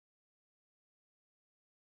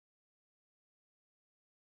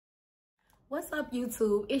What's up,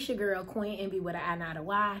 YouTube? It's your girl Queen Envy with an I not a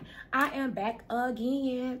Y. I am back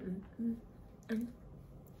again.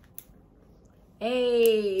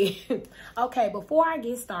 Hey. Okay, before I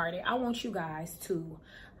get started, I want you guys to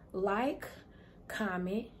like,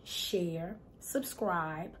 comment, share,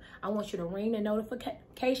 subscribe. I want you to ring the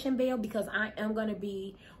notification bell because I am going to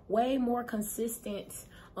be way more consistent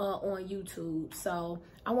on YouTube. So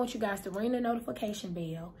I want you guys to ring the notification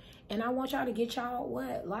bell, and I want y'all to get y'all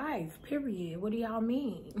live, period. What do y'all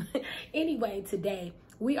mean? Anyway, today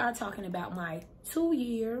we are talking about my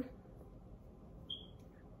 2-year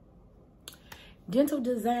dental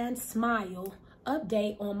design smile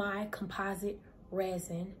update on my composite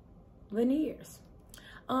resin veneers.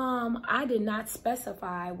 I did not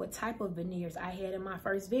specify what type of veneers I had in my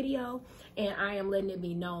first video, and I am letting it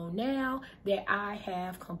be known now that I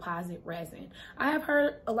have composite resin. I have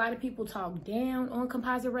heard a lot of people talk down on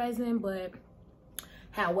composite resin, but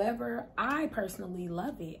however, I personally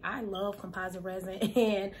love it. I love composite resin,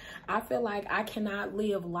 and I feel like I cannot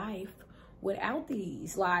live life without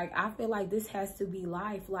these. Like, I feel like this has to be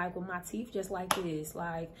life, like with my teeth just like this,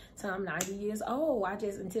 like till I'm 90 years old,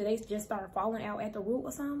 until they just start falling out at the root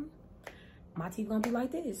or something, my teeth gonna be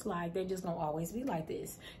like this. Like, they just gonna always be like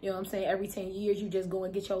this. You know what I'm saying? Every 10 years you just go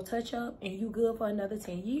and get your touch up and you good for another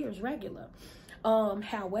 10 years regular.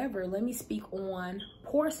 However, let me speak on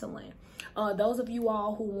porcelain. Those of you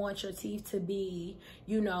all who want your teeth to be,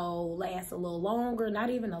 you know, last a little longer, not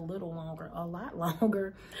even a little longer, a lot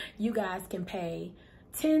longer, you guys can pay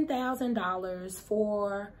 $10,000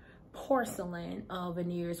 for porcelain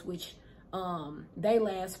veneers, which they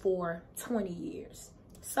last for 20 years.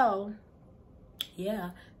 So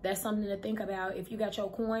yeah, that's something to think about. If you got your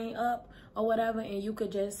coin up or whatever, and you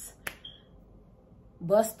could just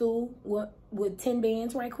bust through with 10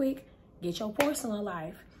 bands right quick, get your porcelain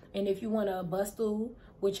life. And if you want to bust through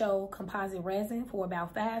with your composite resin for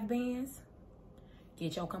about 5 bands,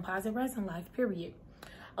 get your composite resin life, period.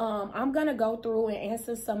 I'm going to go through and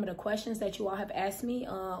answer some of the questions that you all have asked me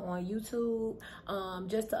on YouTube,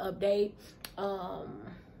 just to update.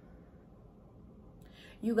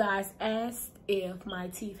 You guys asked if my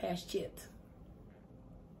teeth has chipped.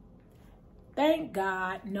 Thank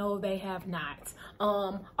God, no, they have not.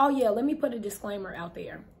 Oh yeah, let me put a disclaimer out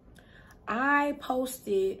there. I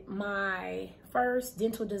posted my first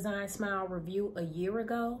dental design smile review a year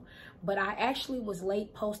ago, but I actually was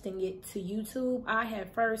late posting it to YouTube. I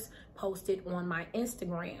had first posted on my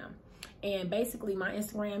Instagram, and basically my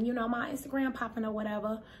Instagram, you know, my Instagram popping or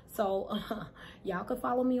whatever. So y'all can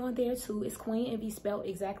follow me on there too. It's Queen Envy, spelled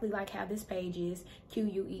exactly like how this page is,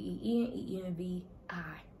 QUEENENVI.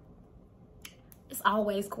 It's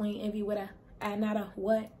always Queen Envy with a I, not a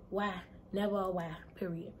what, why, never a why,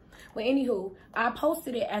 period. But anywho, I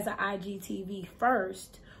posted it as an IGTV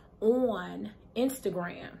first on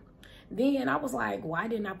Instagram. Then I was like, why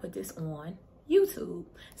didn't I put this on YouTube?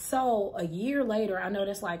 So a year later, I know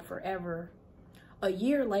that's like forever. A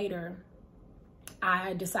year later,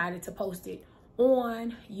 I decided to post it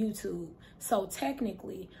on YouTube. So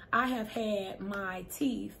technically, I have had my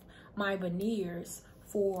teeth, my veneers,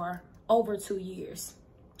 for over 2 years.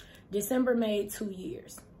 December made 2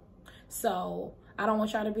 years. So I don't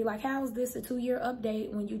want y'all to be like, how is this a 2-year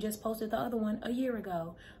update when you just posted the other one a year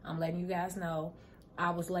ago? I'm letting you guys know I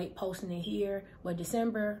was late posting it here, but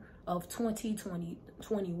December of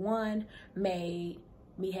 2021 made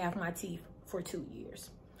me have my teeth for 2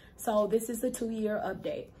 years. So this is the 2-year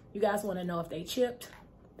update. You guys want to know if they chipped?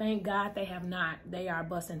 Thank God they have not. They are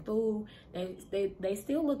busting through. They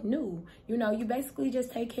still look new. You know, you basically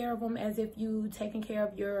just take care of them as if you taking care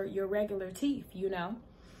of your regular teeth, you know.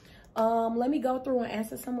 Let me go through and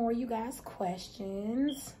answer some more of you guys'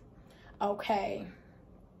 questions. Okay.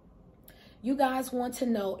 You guys want to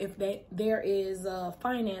know if there is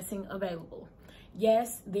financing available.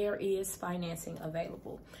 Yes, there is financing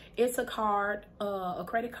available. It's a card, a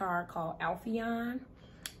credit card called Alpheon.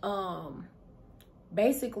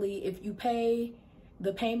 Basically, if you pay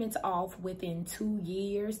the payments off within 2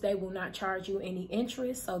 years, they will not charge you any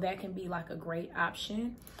interest. So that can be like a great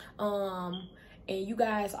option. And you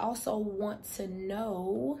guys also want to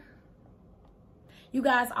know, you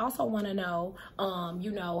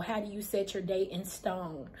know, how do you set your date in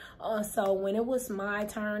stone? So when it was my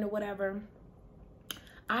turn or whatever,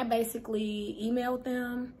 I basically emailed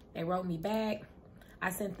them. They wrote me back.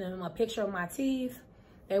 I sent them a picture of my teeth.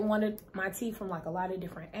 They wanted my teeth from like a lot of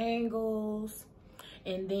different angles.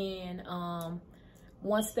 And then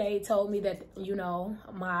once they told me that, you know,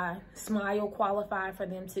 my smile qualified for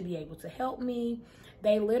them to be able to help me,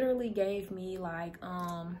 they literally gave me like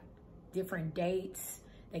different dates.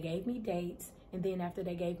 They gave me dates And then after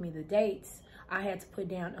they gave me the dates, I had to put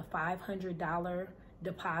down a $500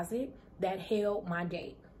 deposit that held my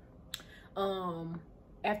date.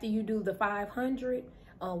 After you do the $500,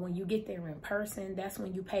 when you get there in person, that's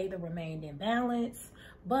when you pay the remaining balance.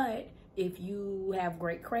 But if you have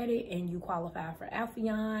great credit and you qualify for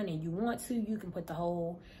Alphaeon and you want to, you can put the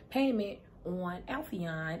whole payment on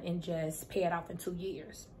Alphaeon and just pay it off in 2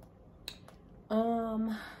 years. Let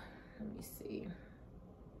me see.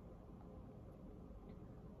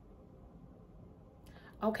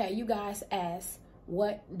 Okay, you guys asked,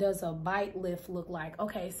 what does a bite lift look like?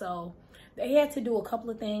 Okay, so they had to do a couple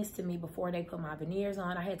of things to me before they put my veneers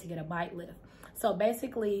on. I had to get a bite lift. So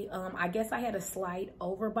basically, I guess I had a slight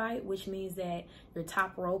overbite, which means that your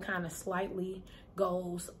top row kind of slightly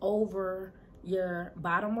goes over your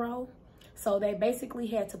bottom row. So they basically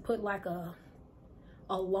had to put like a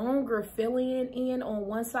longer fill-in in on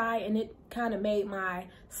one side, and it kind of made my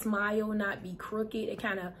smile not be crooked. It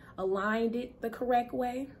kind of aligned it the correct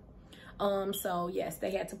way. So yes,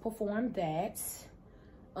 they had to perform that.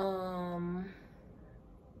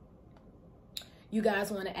 You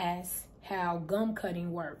guys want to ask how gum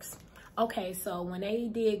cutting works. Okay, so when they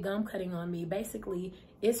did gum cutting on me, basically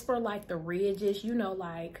it's for like the ridges, you know,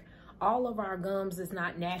 like all of our gums is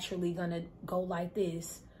not naturally gonna go like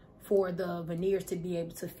this for the veneers to be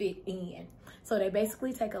able to fit in. So they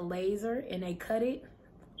basically take a laser and they cut it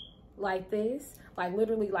like this, like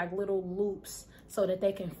literally like little loops, so that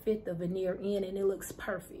they can fit the veneer in, and it looks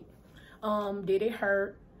perfect. Did it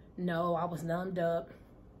hurt? No, I was numbed up.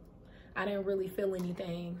 I didn't really feel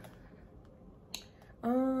anything.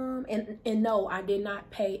 And no, I did not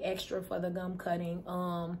pay extra for the gum cutting.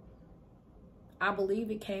 I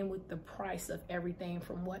believe it came with the price of everything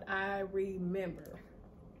from what I remember.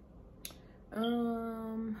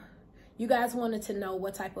 You guys wanted to know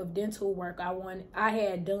what type of dental work I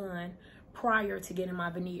had done prior to getting my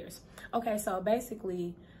veneers. Okay, so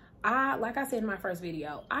basically, like I said in my first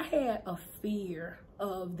video, I had a fear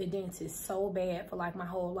of the dentist so bad for like my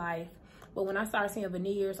whole life. But when I started seeing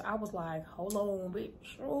veneers, I was like, hold on,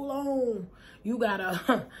 bitch, hold on. You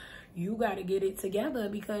gotta get it together,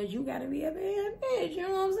 because you gotta be a bad bitch, you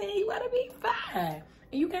know what I'm saying? You gotta be fat.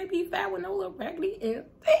 And you can't be fat with no little raggedy and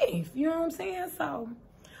thief, you know what I'm saying? So,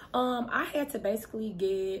 I had to basically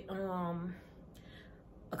get,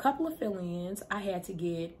 a couple of fill-ins. I had to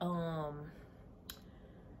get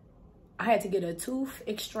a tooth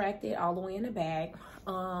extracted all the way in the back.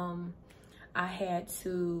 I had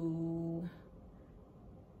to,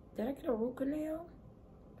 did I get a root canal?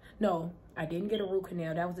 No, I didn't get a root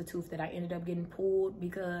canal. That was the tooth that I ended up getting pulled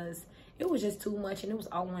because it was just too much and it was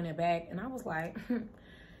all in the back. And I was like,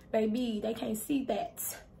 baby, they can't see that.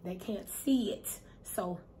 They can't see it.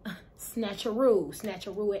 So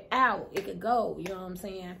snatcheroo it out. It could go, you know what I'm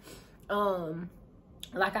saying?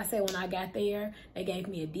 Like I said, when I got there, they gave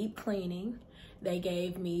me a deep cleaning. They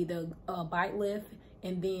gave me the bite lift.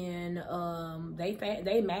 And then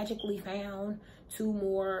they magically found 2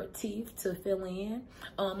 more teeth to fill in.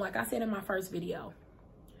 Like I said in my first video,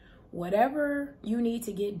 whatever you need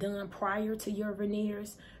to get done prior to your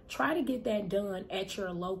veneers, try to get that done at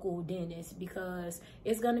your local dentist, because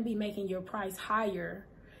it's going to be making your price higher,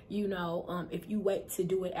 you know, if you wait to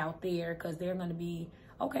do it out there, because they're going to be,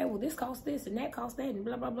 okay, well, this costs this and that costs that and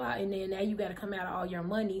blah, blah, blah. And then now you got to come out of all your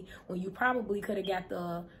money when you probably could have got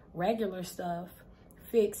the regular stuff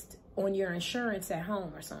fixed on your insurance at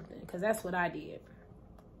home or something, because that's what I did.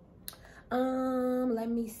 Let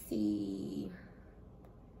me see.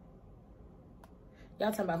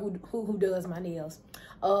 Y'all talking about who does my nails.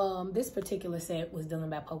 This particular set was done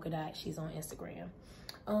by Polka Dot. She's on Instagram.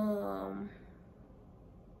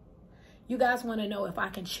 You guys want to know if I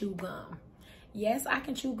can chew gum. Yes, I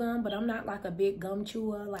can chew gum, but I'm not like a big gum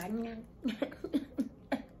chewer. Like,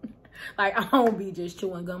 like, I don't be just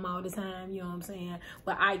chewing gum all the time, you know what I'm saying?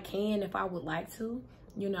 But I can if I would like to,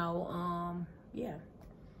 you know, yeah.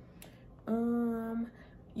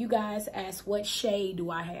 You guys asked, what shade do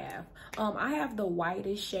I have? I have the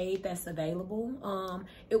whitest shade that's available.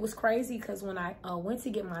 It was crazy because when I went to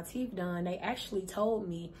get my teeth done, they actually told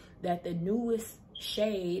me that the newest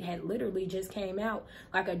shade had literally just came out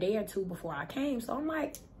like a day or 2 before I came. So I'm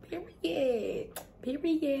like, period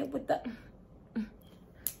with the...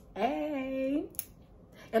 Hey,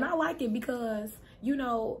 and I like it because, you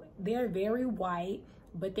know, they're very white,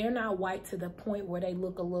 but they're not white to the point where they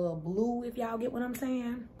look a little blue, if y'all get what I'm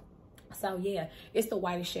saying. So yeah, it's the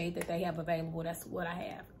whitest shade that they have available. That's what I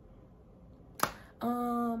have.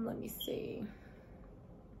 Let me see.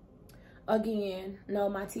 Again, no,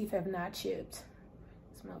 my teeth have not chipped.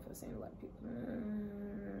 This motherfucker seems like people.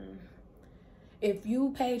 If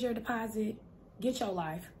you paid your deposit, get your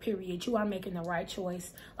life, period. You are making the right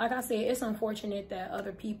choice. Like I said, it's unfortunate that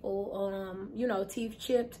other people, you know, teeth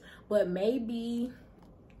chipped, but maybe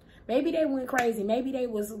they went crazy. Maybe they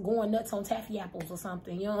was going nuts on taffy apples or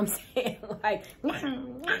something. You know what I'm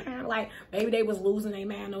saying? like maybe they was losing their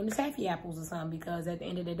mind on the taffy apples or something, because at the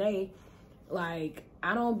end of the day, like,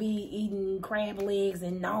 I don't be eating crab legs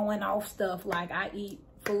and gnawing off stuff. Like, I eat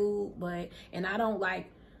food, and I don't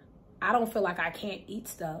feel like I can't eat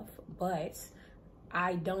stuff, but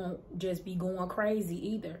I don't just be going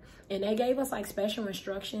crazy either. And they gave us like special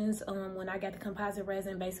instructions when I got the composite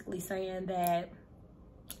resin, basically saying that,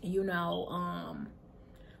 you know,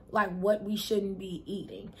 like what we shouldn't be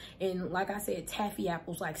eating. And like I said, taffy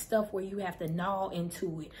apples, like stuff where you have to gnaw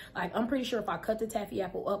into it. Like, I'm pretty sure if I cut the taffy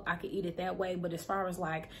apple up, I could eat it that way. But as far as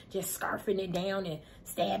like just scarfing it down and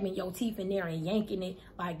stabbing your teeth in there and yanking it,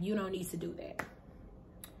 like, you don't need to do that.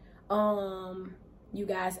 You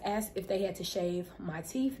guys asked if they had to shave my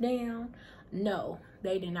teeth down. No,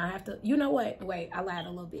 they did not have to. You know what? Wait, I lied a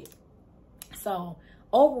little bit. So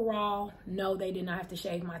overall, no, they did not have to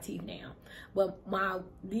shave my teeth down. But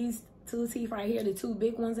these two teeth right here, the two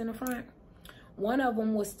big ones in the front, one of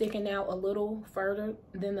them was sticking out a little further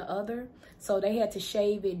than the other. So they had to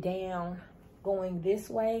shave it down going this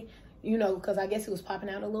way, you know, because I guess it was popping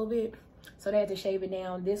out a little bit. So they had to shave it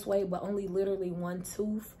down this way, but only literally one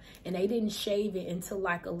tooth. And they didn't shave it until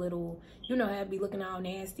like a little, you know, I'd be looking all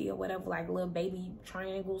nasty or whatever, like little baby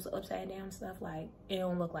triangles upside down stuff. Like, it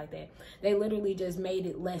don't look like that. They literally just made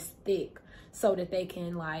it less thick so that they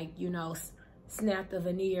can, like, you know, snap the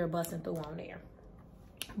veneer busting through on there.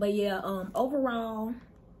 But yeah, overall,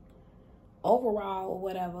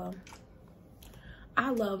 whatever, I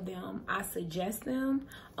love them. I suggest them.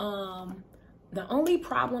 The only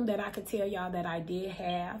problem that I could tell y'all that I did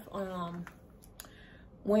have,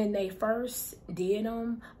 when they first did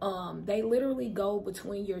them, they literally go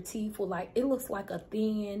between your teeth with, like, it looks like a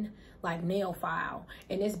thin, like, nail file.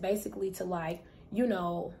 And it's basically to, like, you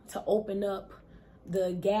know, to open up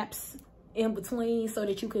the gaps in between so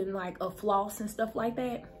that you can, like, floss and stuff like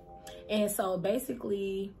that. And so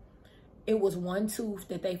basically it was one tooth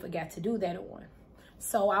that they forgot to do that on.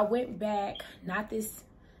 So I went back, not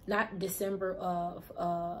December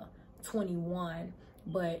of 21,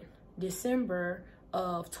 but December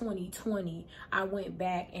of 2020, I went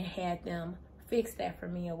back and had them fix that for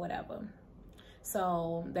me or whatever.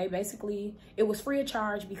 So they basically, it was free of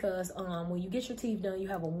charge, because when you get your teeth done, you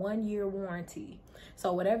have a 1-year warranty.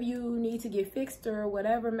 So whatever you need to get fixed or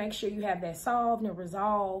whatever, make sure you have that solved and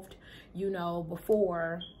resolved, you know,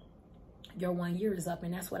 before your 1 year is up.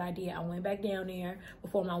 And that's what I did. I went back down there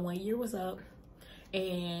before my 1 year was up.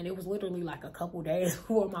 And it was literally like a couple days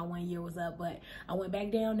before my 1 year was up. But I went back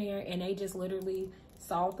down there and they just literally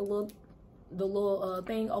sawed the little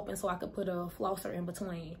thing open so I could put a flosser in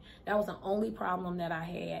between. That was the only problem that I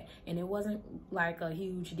had. And it wasn't like a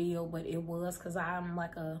huge deal, but it was, because I'm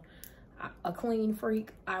like a clean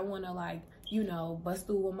freak. I want to, like, you know, bust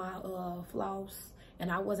through with my floss.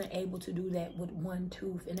 And I wasn't able to do that with one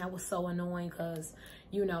tooth. And that was so annoying, because,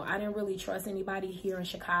 you know, I didn't really trust anybody here in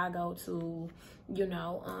Chicago to, you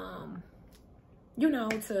know,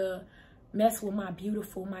 to mess with my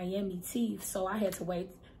beautiful Miami teeth. So I had to wait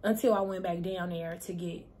until I went back down there to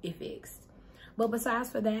get it fixed. But besides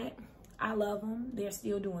for that, I love them. They're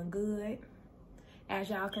still doing good. As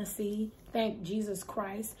y'all can see, thank Jesus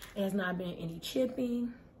Christ, there has not been any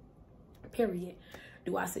chipping, period.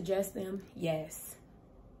 Do I suggest them? Yes.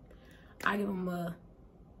 I give them a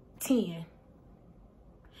 10.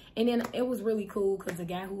 And then it was really cool because the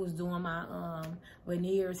guy who was doing my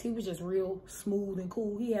veneers, he was just real smooth and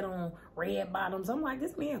cool. He had on red bottoms. I'm like,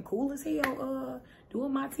 this man cool as hell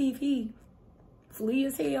doing my teeth. He flea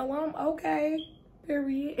as hell. I'm okay,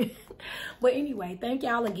 period. But anyway, thank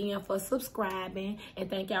y'all again for subscribing.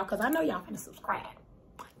 And thank y'all, because I know y'all finna subscribe.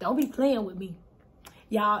 Don't be playing with me.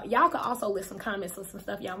 Y'all can also leave some comments or some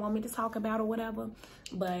stuff y'all want me to talk about or whatever.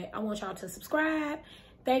 But I want y'all to subscribe.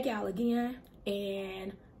 Thank y'all again.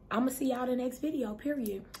 And I'm going to see y'all in the next video,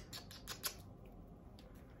 period.